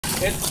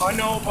I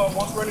know, but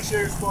once we're in the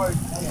sheriff's fight.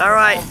 All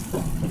right.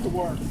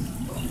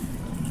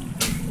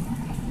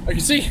 I can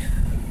see.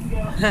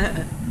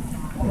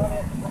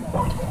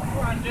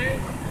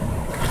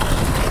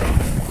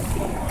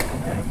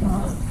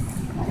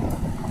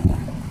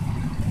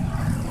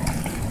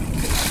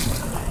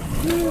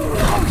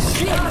 Oh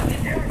shit!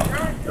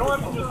 You don't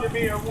have to just get me,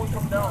 everyone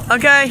come down.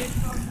 Okay.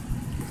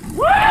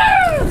 Woo!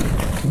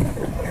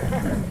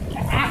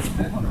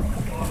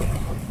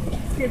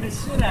 Scared the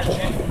shit out of me.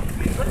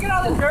 Look at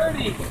all the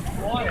dirty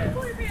water.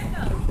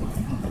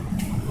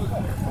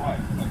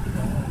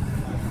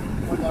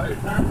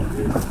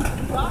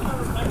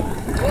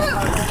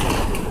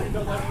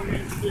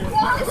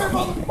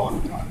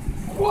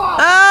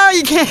 Oh,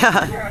 you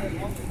can't.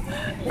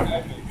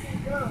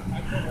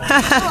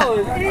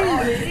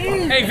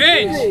 Hey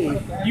Vince,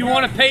 you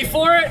want to pay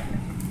for it?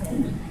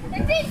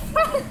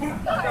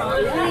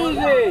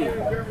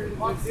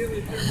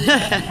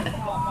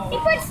 He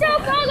put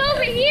soap all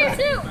over here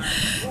too.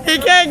 He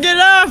can't get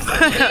up.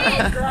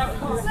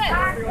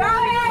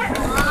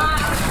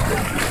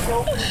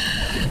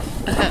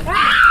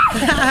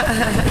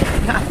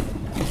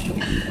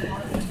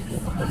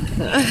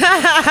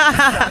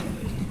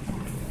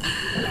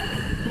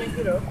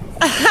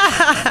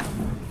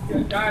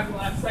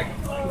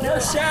 No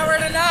shower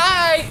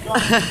tonight!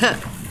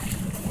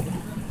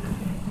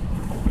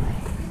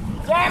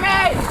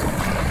 Jamie!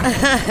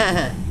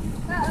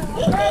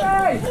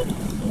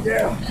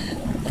 Yeah.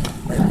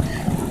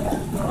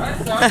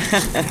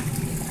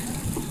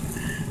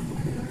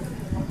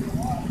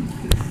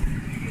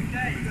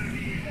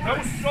 That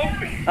was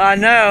soapy. I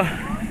know.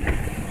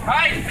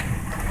 Right.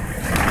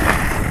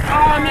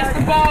 Oh, I missed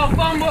the ball.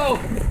 Fumble.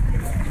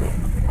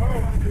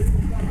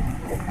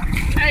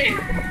 Hey.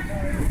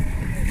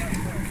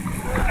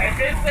 Hey,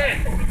 Vincent.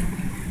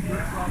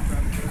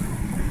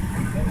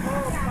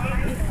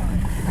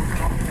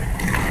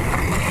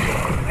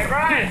 Hey,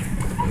 Brian.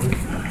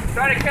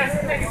 Try to catch the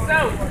thing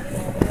soap.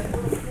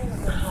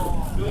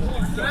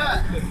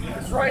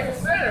 It's right in the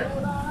center.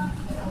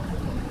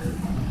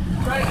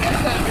 Try to catch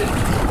that bitch.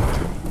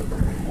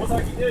 Looks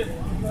like you did.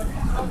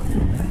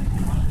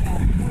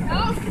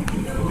 No,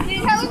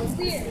 dude, that looks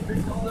weird.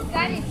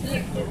 That is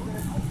weird.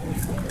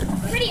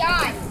 Pretty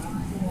odd.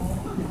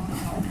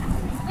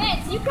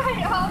 Vince, you got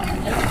it all in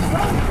there.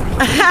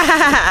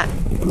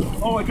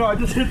 Oh my god, I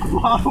just hit the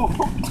bottle.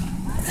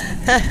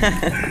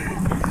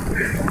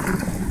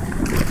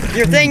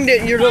 Your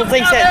little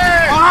thing said,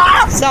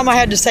 something I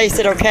had to say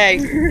said okay.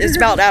 It's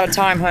about out of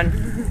time, hun.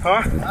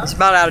 Huh? It's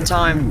about out of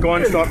time. Go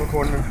on and stop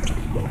recording.